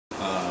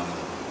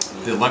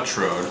the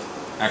electrode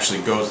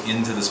actually goes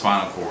into the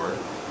spinal cord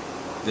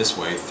this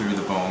way through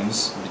the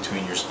bones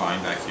between your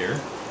spine back here,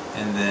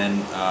 and then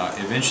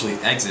eventually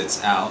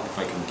exits out, if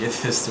I can get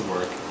this to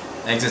work,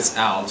 exits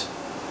out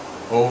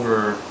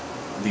over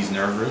these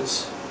nerve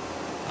roots,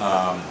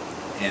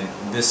 and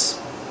this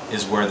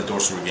is where the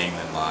dorsal root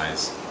ganglion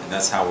lies, and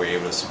that's how we're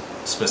able to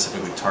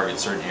specifically target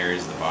certain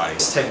areas of the body.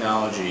 This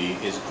technology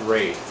is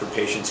great for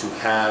patients who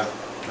have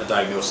a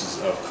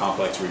diagnosis of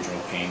complex regional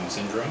pain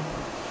syndrome,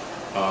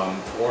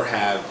 or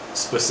have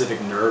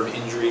specific nerve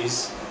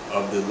injuries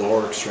of the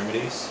lower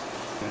extremities.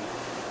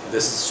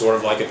 This is sort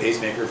of like a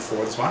pacemaker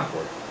for the spinal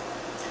cord.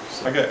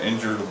 I got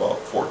injured about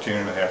 14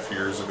 and a half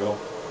years ago.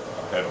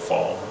 I had a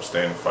fall. I was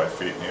standing 5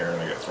 feet in the air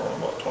and I got thrown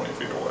about 20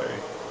 feet away.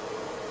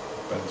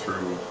 Been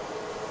through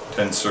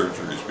 10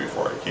 surgeries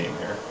before I came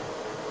here.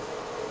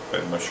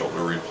 Had my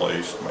shoulder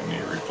replaced, my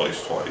knee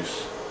replaced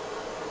twice.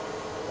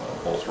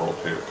 Both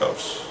rotator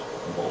cuffs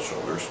on both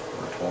shoulders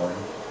were torn.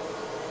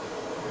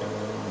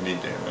 And knee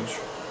damage.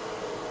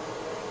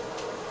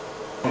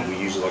 We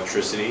use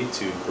electricity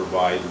to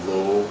provide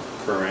low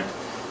current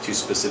to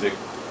specific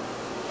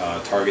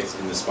targets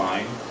in the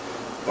spine,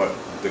 but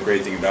the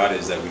great thing about it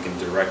is that we can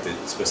direct it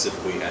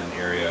specifically at an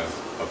area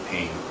of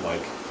pain,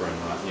 like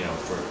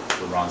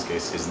for Ron's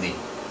case, his knee.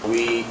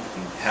 We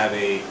have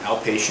a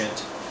outpatient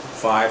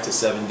 5 to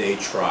 7 day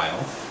trial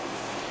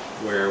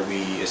where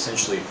we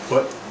essentially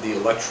put the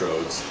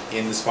electrodes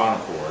in the spinal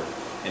cord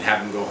and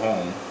have them go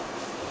home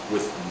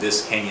with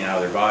this hanging out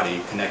of their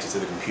body connected to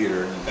the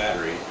computer and the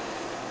battery,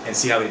 and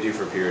see how they do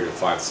for a period of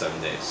 5 to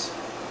 7 days.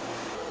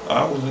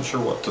 I wasn't sure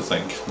what to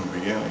think in the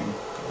beginning.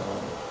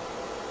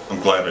 I'm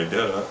glad I did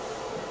it.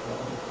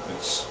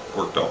 It's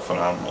worked out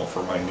phenomenal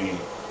for my knee.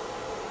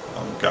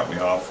 Got me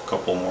off a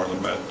couple more of the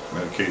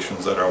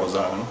medications that I was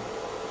on.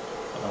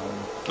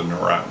 The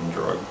Neurontin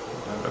drug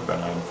that I've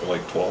been on for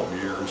like 12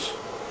 years.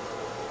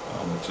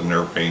 It's a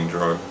nerve pain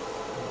drug.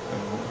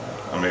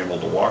 And I'm able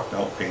to walk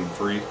now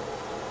pain-free.